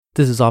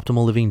This is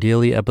Optimal Living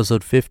Daily,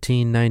 episode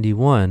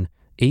 1591,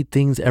 8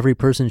 Things Every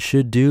Person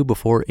Should Do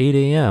Before 8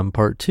 a.m.,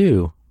 Part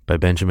 2, by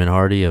Benjamin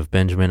Hardy of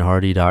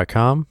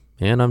benjaminhardy.com,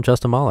 and I'm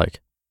Justin Malik.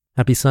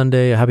 Happy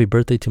Sunday, happy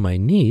birthday to my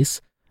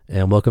niece,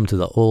 and welcome to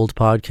the old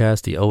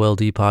podcast, the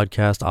OLD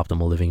podcast,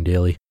 Optimal Living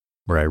Daily,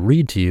 where I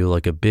read to you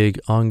like a big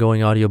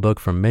ongoing audiobook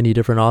from many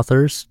different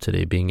authors,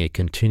 today being a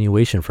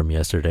continuation from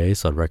yesterday,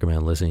 so I'd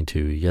recommend listening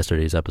to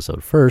yesterday's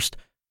episode first.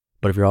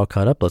 But if you're all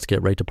caught up, let's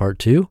get right to Part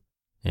 2.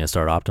 And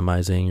start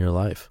optimizing your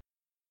life.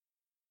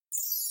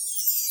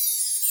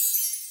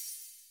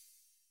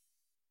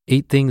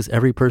 8 Things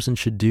Every Person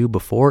Should Do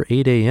Before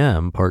 8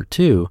 a.m., Part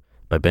 2,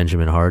 by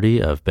Benjamin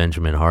Hardy of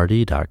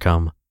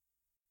benjaminhardy.com.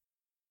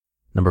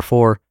 Number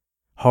 4,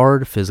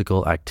 hard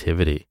physical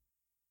activity.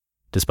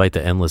 Despite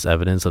the endless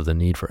evidence of the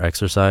need for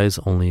exercise,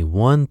 only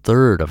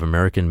 1/3 of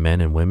American men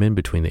and women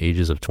between the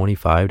ages of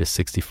 25 to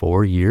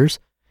 64 years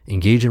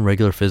engage in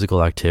regular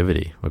physical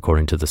activity,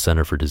 according to the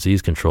Center for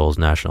Disease Control's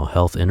National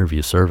Health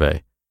Interview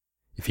Survey.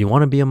 If you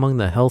want to be among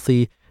the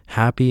healthy,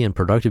 happy, and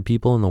productive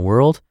people in the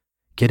world,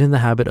 get in the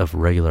habit of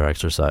regular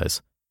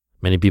exercise.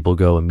 Many people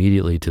go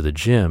immediately to the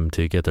gym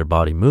to get their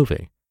body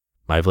moving.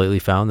 I've lately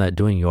found that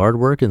doing yard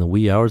work in the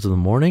wee hours of the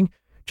morning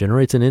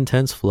generates an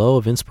intense flow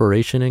of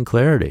inspiration and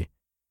clarity.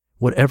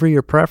 Whatever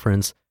your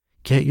preference,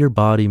 get your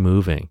body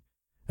moving.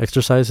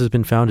 Exercise has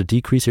been found to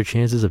decrease your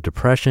chances of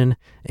depression,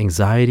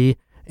 anxiety,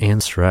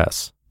 and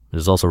stress. It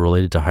is also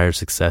related to higher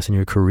success in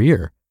your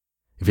career.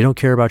 If you don't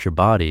care about your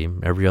body,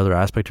 every other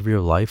aspect of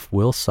your life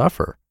will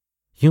suffer.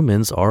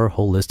 Humans are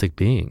holistic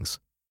beings.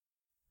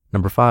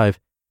 Number 5,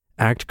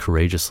 act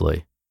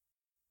courageously.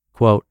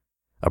 Quote,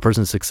 a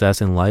person's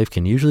success in life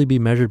can usually be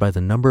measured by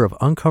the number of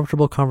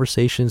uncomfortable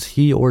conversations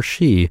he or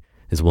she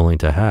is willing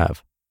to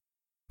have.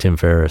 Tim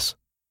Ferriss.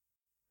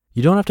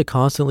 You don't have to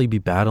constantly be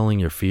battling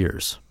your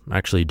fears.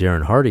 Actually,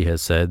 Darren Hardy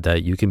has said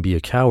that you can be a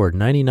coward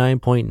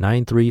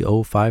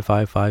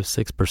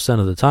 99.9305556%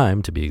 of the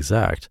time, to be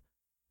exact.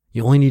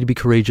 You only need to be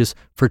courageous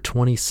for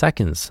 20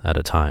 seconds at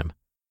a time.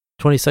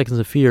 20 seconds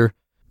of fear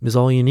is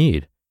all you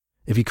need.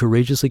 If you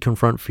courageously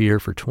confront fear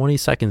for 20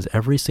 seconds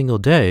every single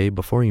day,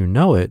 before you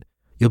know it,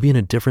 you'll be in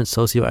a different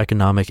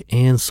socioeconomic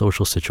and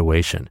social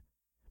situation.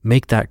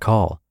 Make that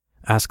call.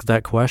 Ask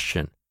that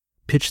question.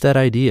 Pitch that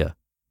idea.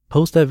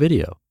 Post that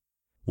video.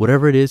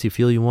 Whatever it is you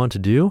feel you want to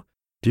do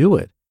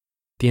it.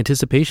 The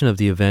anticipation of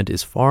the event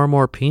is far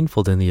more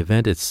painful than the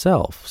event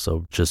itself,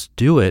 so just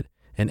do it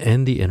and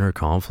end the inner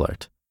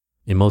conflict.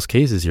 In most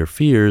cases, your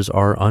fears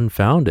are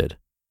unfounded.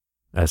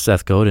 As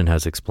Seth Godin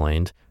has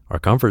explained, our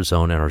comfort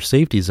zone and our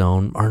safety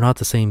zone are not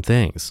the same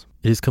things.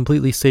 It is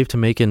completely safe to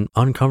make an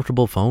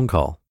uncomfortable phone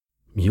call.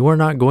 You are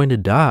not going to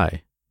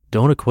die.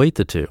 Don't equate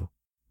the two.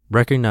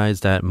 Recognize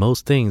that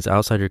most things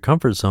outside your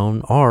comfort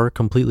zone are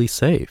completely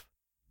safe.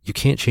 You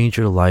can't change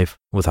your life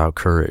without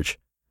courage.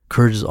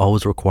 Courage is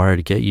always required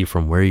to get you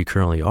from where you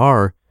currently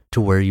are to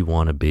where you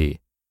want to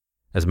be.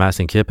 As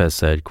Mastin Kipp has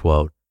said,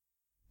 quote,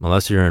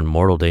 unless you're in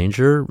mortal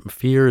danger,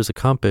 fear is a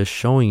compass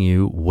showing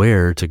you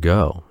where to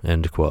go,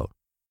 end quote.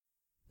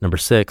 Number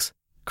 6,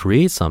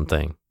 create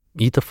something.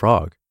 Eat the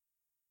frog.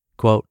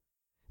 Quote,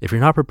 if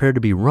you're not prepared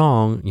to be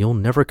wrong, you'll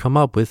never come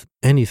up with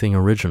anything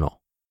original.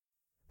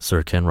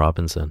 Sir Ken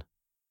Robinson.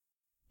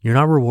 You're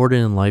not rewarded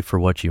in life for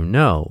what you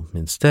know.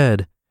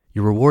 Instead,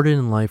 you're rewarded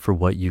in life for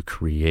what you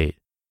create.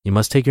 You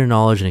must take your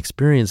knowledge and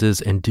experiences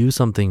and do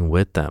something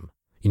with them.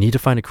 You need to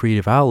find a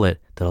creative outlet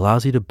that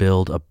allows you to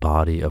build a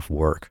body of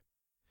work.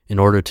 In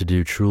order to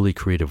do truly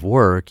creative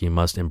work, you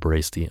must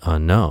embrace the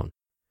unknown.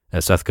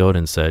 As Seth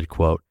Godin said,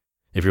 quote,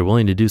 if you're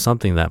willing to do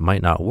something that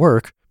might not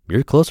work,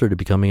 you're closer to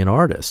becoming an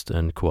artist,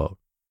 end quote.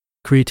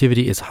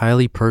 Creativity is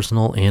highly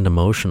personal and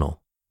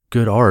emotional.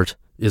 Good art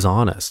is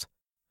honest.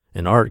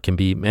 And art can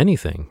be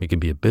anything. It can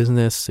be a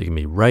business, it can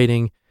be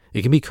writing,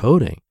 it can be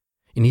coding.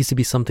 It needs to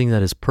be something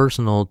that is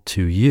personal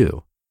to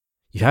you.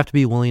 You have to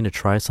be willing to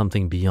try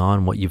something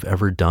beyond what you've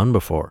ever done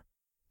before.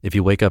 If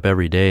you wake up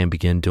every day and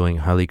begin doing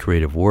highly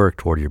creative work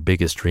toward your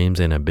biggest dreams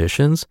and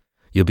ambitions,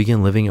 you'll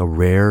begin living a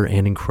rare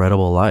and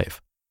incredible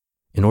life.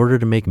 In order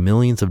to make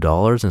millions of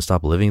dollars and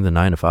stop living the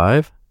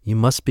 9-to-5, you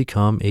must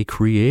become a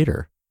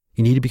creator.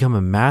 You need to become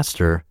a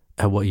master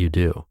at what you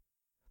do.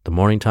 The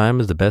morning time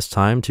is the best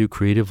time to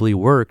creatively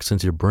work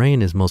since your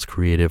brain is most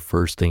creative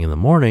first thing in the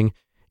morning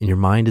and your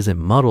mind isn't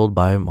muddled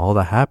by all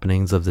the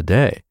happenings of the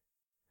day.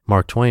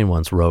 Mark Twain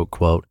once wrote,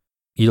 quote,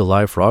 eat a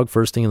live frog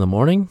first thing in the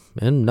morning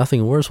and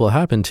nothing worse will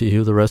happen to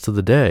you the rest of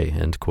the day,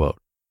 end quote.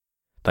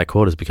 That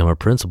quote has become a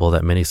principle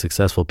that many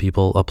successful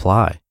people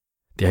apply.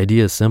 The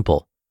idea is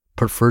simple.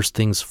 Put first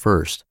things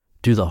first.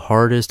 Do the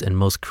hardest and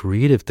most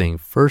creative thing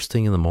first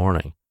thing in the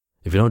morning.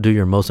 If you don't do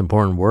your most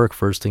important work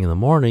first thing in the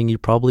morning, you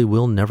probably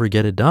will never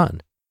get it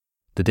done.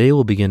 The day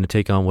will begin to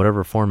take on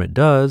whatever form it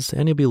does,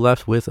 and you'll be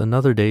left with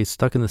another day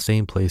stuck in the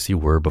same place you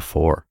were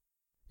before.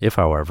 If,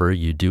 however,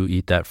 you do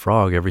eat that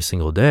frog every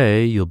single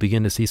day, you'll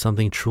begin to see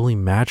something truly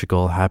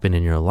magical happen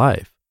in your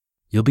life.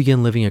 You'll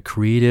begin living a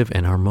creative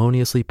and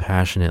harmoniously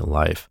passionate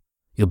life.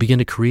 You'll begin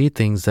to create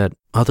things that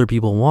other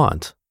people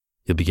want.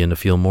 You'll begin to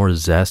feel more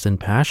zest and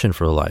passion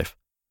for life.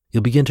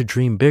 You'll begin to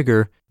dream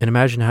bigger and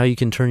imagine how you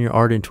can turn your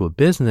art into a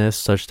business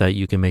such that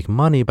you can make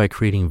money by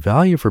creating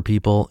value for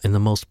people in the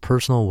most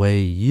personal way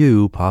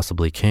you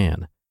possibly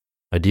can.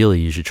 Ideally,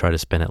 you should try to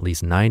spend at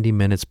least 90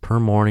 minutes per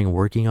morning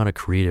working on a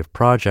creative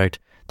project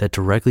that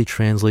directly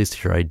translates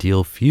to your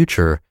ideal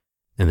future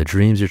and the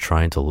dreams you're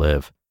trying to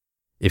live.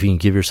 If you can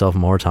give yourself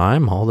more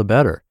time, all the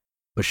better,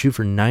 but shoot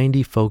for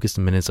 90 focused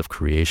minutes of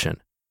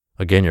creation.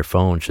 Again, your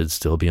phone should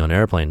still be on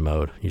airplane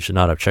mode. You should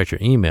not have checked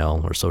your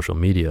email or social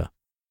media.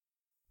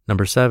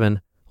 Number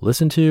 7,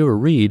 listen to or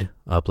read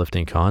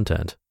uplifting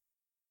content.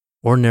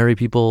 Ordinary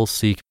people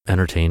seek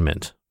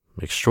entertainment.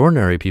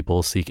 Extraordinary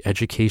people seek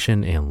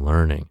education and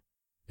learning.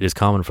 It is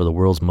common for the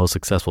world's most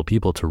successful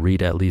people to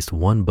read at least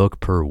one book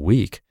per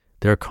week.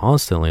 They're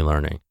constantly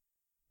learning.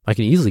 I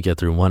can easily get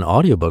through one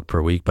audiobook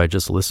per week by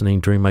just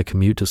listening during my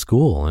commute to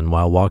school and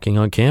while walking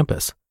on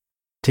campus.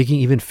 Taking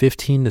even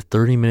 15 to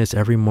 30 minutes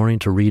every morning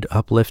to read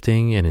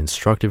uplifting and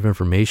instructive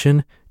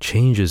information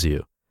changes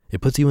you.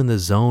 It puts you in the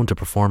zone to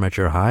perform at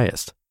your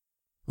highest.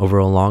 Over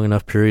a long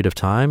enough period of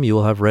time, you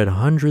will have read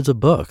hundreds of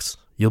books.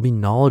 You'll be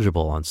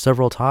knowledgeable on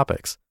several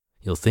topics.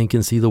 You'll think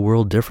and see the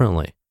world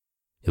differently.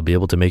 You'll be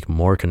able to make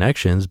more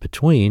connections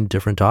between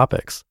different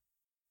topics.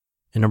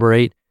 And number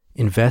 8,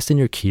 invest in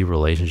your key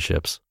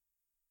relationships.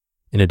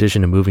 In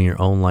addition to moving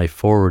your own life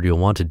forward, you'll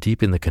want to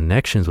deepen the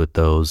connections with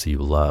those you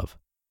love.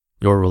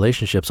 Your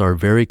relationships are a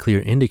very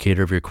clear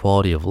indicator of your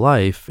quality of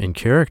life and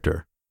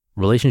character.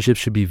 Relationships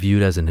should be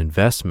viewed as an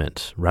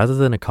investment rather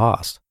than a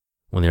cost.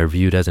 When they are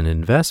viewed as an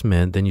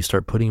investment, then you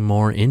start putting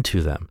more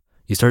into them.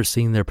 You start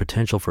seeing their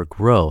potential for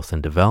growth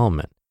and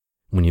development.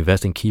 When you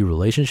invest in key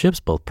relationships,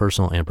 both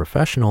personal and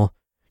professional,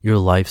 your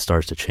life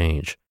starts to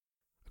change.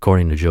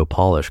 According to Joe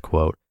Polish,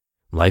 quote,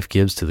 "Life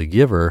gives to the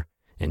giver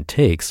and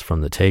takes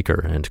from the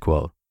taker," end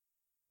quote.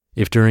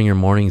 If during your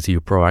mornings you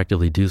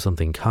proactively do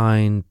something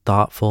kind,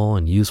 thoughtful,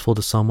 and useful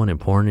to someone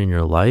important in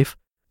your life,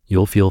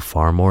 you'll feel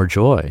far more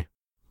joy.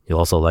 You'll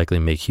also likely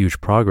make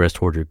huge progress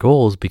toward your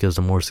goals because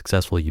the more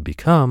successful you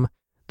become,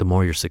 the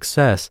more your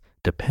success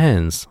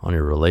depends on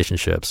your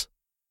relationships.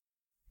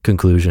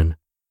 Conclusion.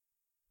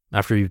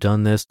 After you've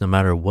done this, no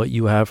matter what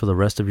you have for the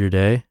rest of your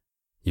day,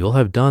 you'll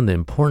have done the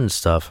important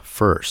stuff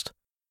first.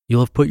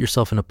 You'll have put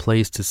yourself in a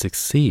place to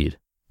succeed.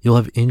 You'll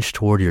have inched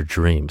toward your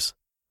dreams.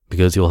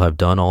 Because you'll have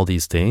done all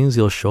these things,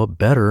 you'll show up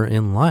better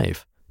in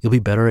life. You'll be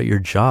better at your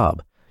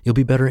job. You'll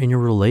be better in your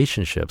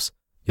relationships.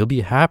 You'll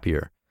be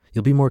happier.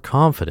 You'll be more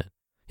confident.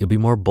 You'll be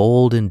more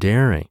bold and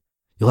daring.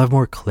 You'll have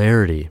more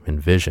clarity and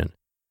vision.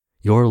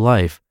 Your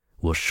life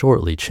will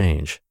shortly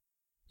change.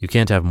 You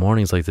can't have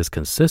mornings like this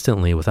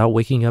consistently without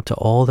waking up to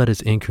all that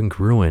is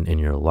incongruent in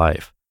your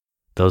life.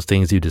 Those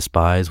things you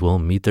despise will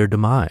meet their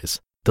demise.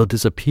 They'll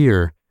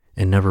disappear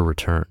and never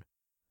return.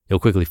 You'll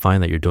quickly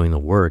find that you're doing the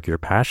work you're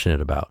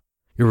passionate about.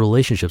 Your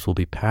relationships will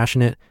be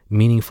passionate,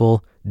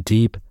 meaningful,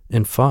 deep,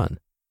 and fun.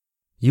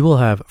 You will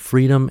have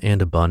freedom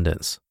and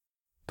abundance.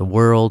 The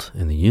world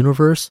and the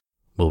universe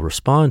will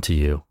respond to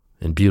you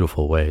in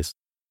beautiful ways.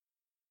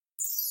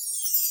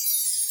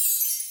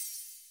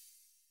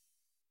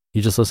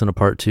 You just listened to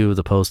part 2 of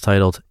the post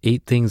titled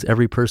 8 Things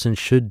Every Person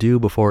Should Do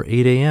Before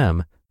 8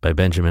 a.m. by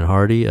Benjamin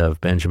Hardy of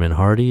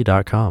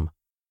benjaminhardy.com.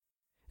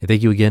 And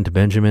thank you again to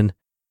Benjamin.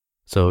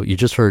 So you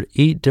just heard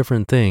 8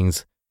 different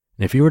things,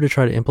 and if you were to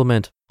try to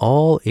implement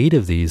all 8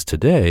 of these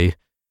today,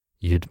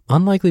 you'd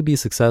unlikely be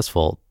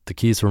successful. The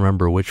key is to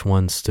remember which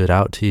one stood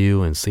out to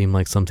you and seemed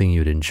like something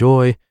you'd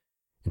enjoy,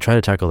 and try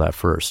to tackle that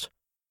first.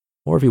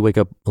 Or if you wake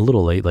up a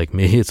little late like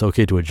me, it's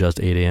okay to adjust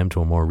 8 a.m.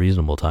 to a more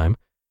reasonable time.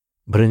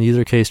 But in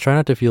either case, try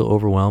not to feel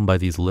overwhelmed by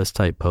these list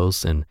type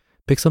posts and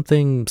pick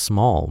something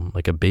small,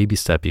 like a baby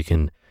step you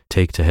can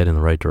take to head in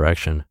the right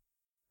direction.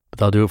 But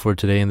that'll do it for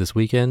today and this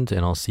weekend,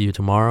 and I'll see you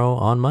tomorrow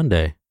on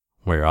Monday,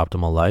 where your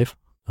optimal life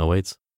awaits.